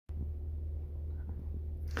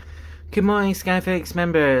Good morning, Skyfix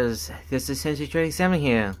members. This is Century27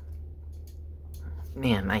 here.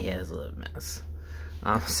 Man, my hair is a little mess.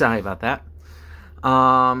 Sorry about that.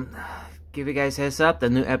 Give you guys a heads up. The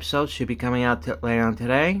new episode should be coming out later on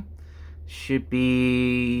today. Should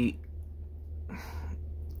be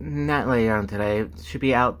not later on today. Should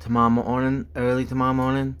be out tomorrow morning, early tomorrow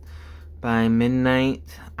morning, by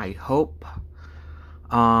midnight. I hope.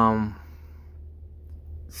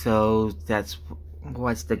 So that's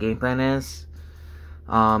what the game plan is.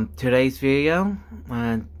 Today's video,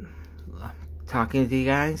 talking to you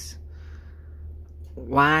guys,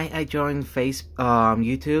 why I joined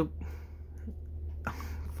YouTube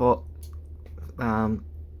for, I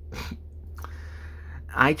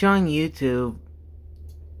joined YouTube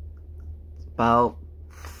about,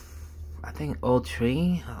 I think,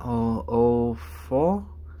 03 or 04.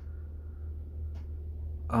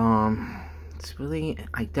 It's really,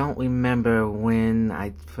 I don't remember when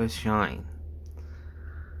I first joined.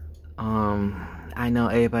 I know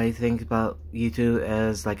everybody thinks about YouTube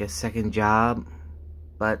as like a second job,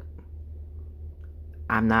 but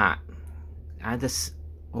I'm not. I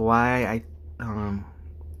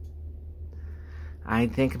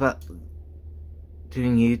think about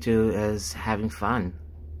doing YouTube as having fun.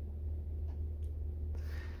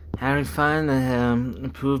 Having fun and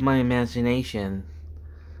improve my imagination.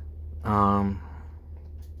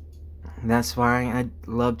 That's why I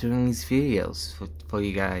love doing these videos for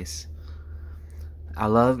you guys. I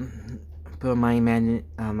love putting my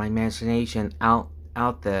imagination out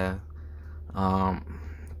there, out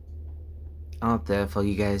there for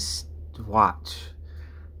you guys to watch.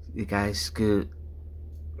 You guys could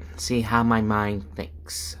see how my mind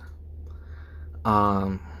thinks.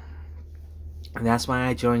 That's why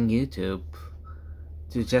I joined YouTube,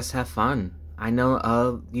 to just have fun. I know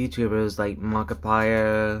other YouTubers like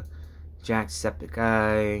Markiplier,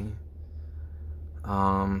 Jacksepticeye,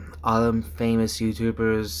 other famous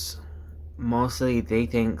YouTubers. Mostly they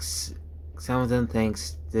think, some of them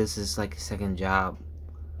thinks this is like a second job.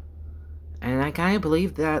 And I kind of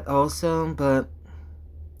believe that also, but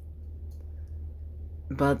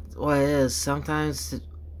what it is, sometimes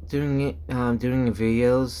doing the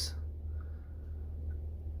videos,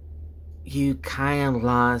 you kind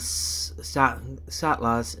of start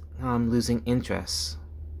losing interest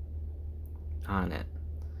on it.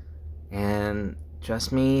 And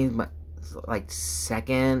trust me, like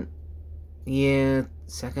second or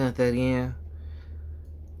third year,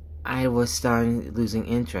 I was starting losing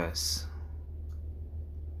interest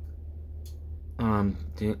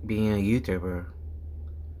being a YouTuber.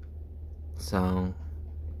 So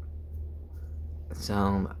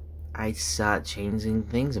I started changing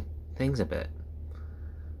things a bit,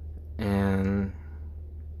 and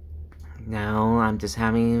now I'm just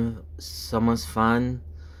having so much fun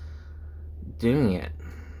doing it.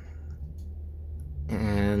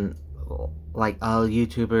 And like all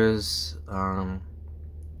YouTubers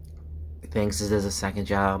thinks this is a second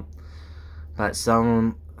job, but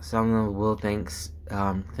some of them will thinks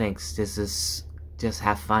this is just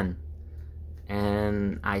have fun,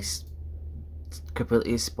 and I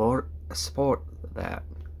completely support that.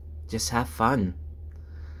 Just have fun.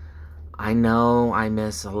 I know I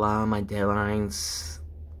miss a lot of my deadlines.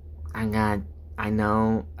 I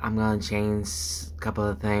know I'm gonna change a couple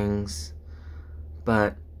of things,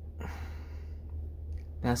 but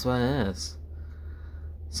that's what it is.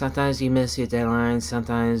 Sometimes you miss your deadlines,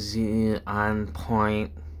 sometimes you're on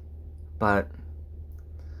point, but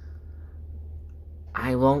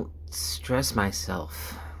I won't stress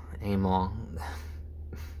myself anymore.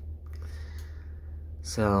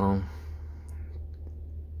 So,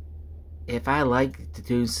 if I like to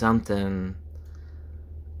do something,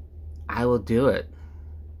 I will do it.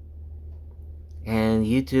 And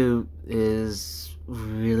YouTube is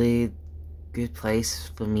really good place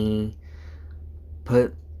for me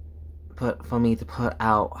for me to put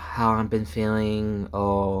out how I've been feeling,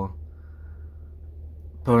 or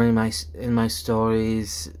putting in my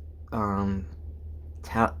stories,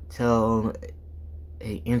 tell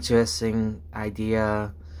a interesting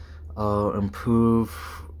idea, or improve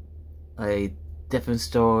a different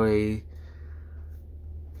story.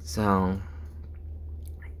 So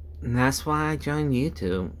that's why I joined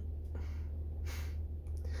YouTube,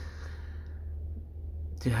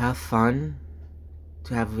 to have fun,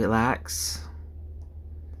 to have relax,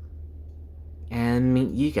 and meet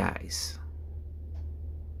you guys.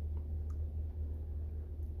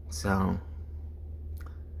 So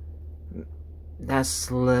that's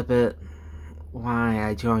a little bit why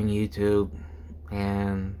I joined YouTube,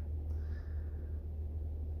 and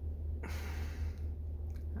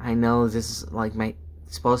I know this is like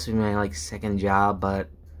supposed to be my like second job, but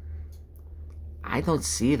I don't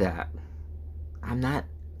see that.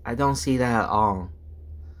 I don't see that at all.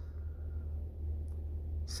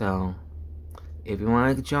 So if you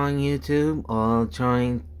want to join YouTube or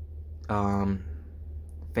join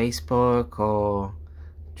Facebook or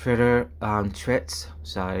Twitter, Trits,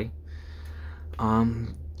 sorry,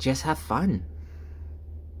 just have fun.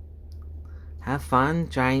 Have fun,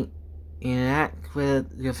 try interact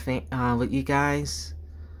with your with you guys,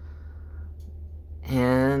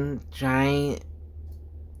 and try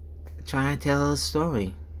to tell a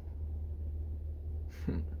story.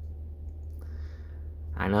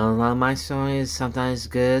 I know a lot of my stories sometimes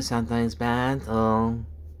good, sometimes bad, or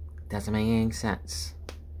doesn't make any sense.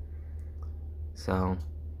 So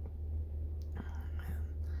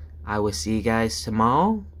I will see you guys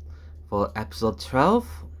tomorrow for episode 12.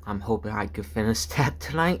 I'm hoping I could finish that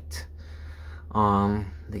tonight.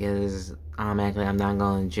 Because automatically I'm not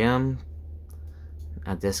going to the gym.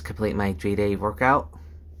 I just complete my 3-day workout.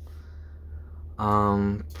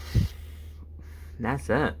 That's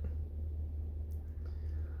it.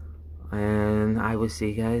 And I will see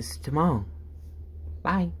you guys tomorrow.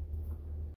 Bye.